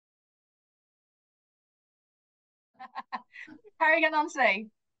How are you getting on today?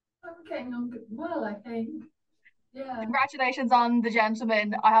 I'm getting on well, I think. Yeah. Congratulations on The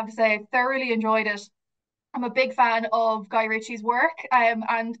Gentleman. I have to say, I thoroughly enjoyed it. I'm a big fan of Guy Ritchie's work. And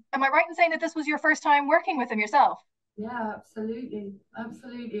am I right in saying that this was your first time working with him yourself? Yeah, absolutely.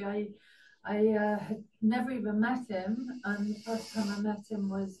 Absolutely. I had never even met him, and the first time I met him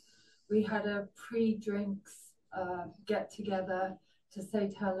was we had a pre-drinks get together to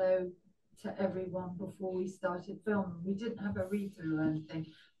say hello to everyone before we started filming. We didn't have a read through or anything.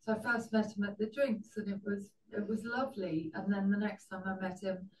 So I first met him at the drinks and it was lovely. And then the next time I met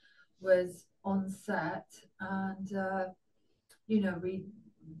him was on set and we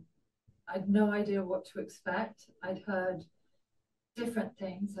I'd no idea what to expect. I'd heard different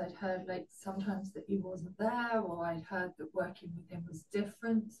things. I'd heard like sometimes that he wasn't there, or I'd heard that working with him was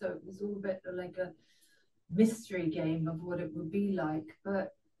different. So it was all a bit like a mystery game of what it would be like.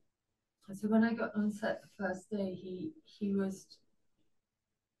 But so when I got on set the first day, he was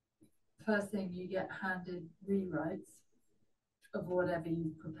first thing you get handed rewrites of whatever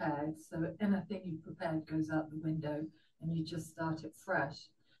you've prepared. So anything you've prepared goes out the window and you just start it fresh.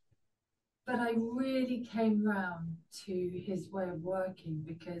 But I really came round to his way of working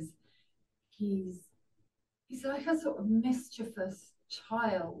because he's he's like a sort of mischievous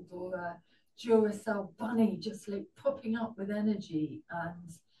child or a Duracell bunny, just like popping up with energy.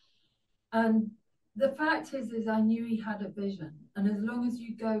 And the fact is I knew he had a vision, and as long as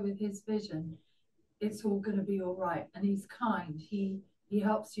you go with his vision, it's all going to be all right. And he's kind. He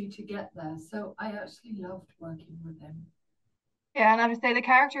helps you to get there. So I actually loved working with him. Yeah, and I have to say the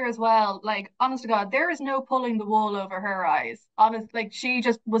character as well, like, honest to God, there is no pulling the wool over her eyes. Honest, like she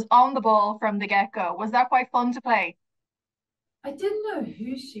just was on the ball from the get-go. Was that quite fun to play? I didn't know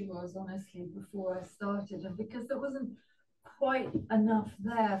who she was, honestly, before I started, and because there wasn't quite enough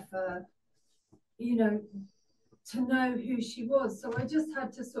there for, you know, to know who she was. So I just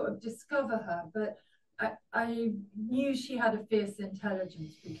had to sort of discover her. But I knew she had a fierce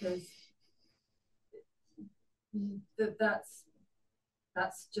intelligence because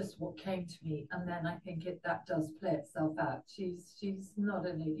that's just what came to me. And then I think that does play itself out. She's not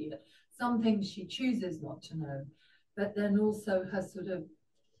an idiot. Some things she chooses not to know, but then also her sort of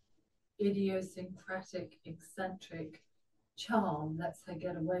idiosyncratic, eccentric charm lets her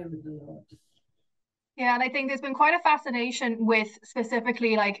get away with a lot. Yeah, and I think there's been quite a fascination with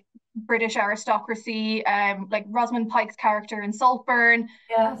specifically like British aristocracy, like Rosamund Pike's character in Saltburn.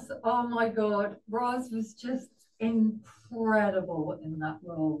 Yes, oh my God, Roz was just incredible in that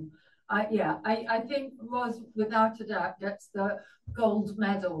role. I think Roz, without a doubt, gets the gold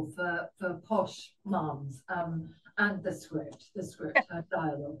medal for posh moms. And the script, her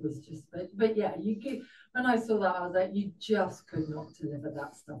dialogue was just, but yeah, you could. When I saw that, I was like, you just could not deliver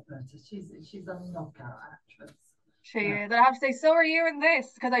that stuff better. She's a knockout actress. She Yeah. is. And I have to say, so are you in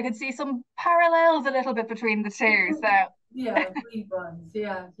this, because I could see some parallels a little bit between the two. So Yeah, reruns.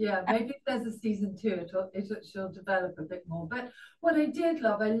 Yeah, yeah. Maybe if there's a season two, she'll develop a bit more. But what I did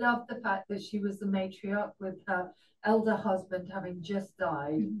love, I loved the fact that she was the matriarch with her elder husband having just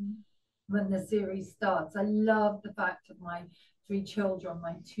died mhm. when the series starts. I love the fact of my three children,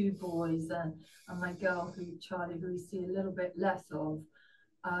 my two boys and my girl Charlie, who we see a little bit less of.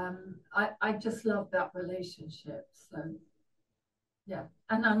 I just love that relationship. So yeah,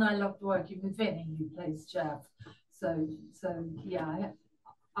 and I loved working with Vinny, who plays Jeff. So yeah,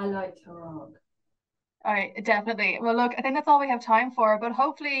 I liked her arc. All right, definitely. Well, look, I think that's all we have time for, but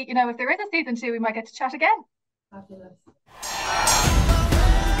hopefully, if there is a season two, we might get to chat again. Fabulous.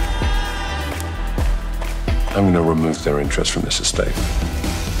 I'm going to remove their interest from this estate.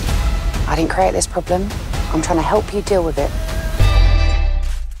 I didn't create this problem. I'm trying to help you deal with it.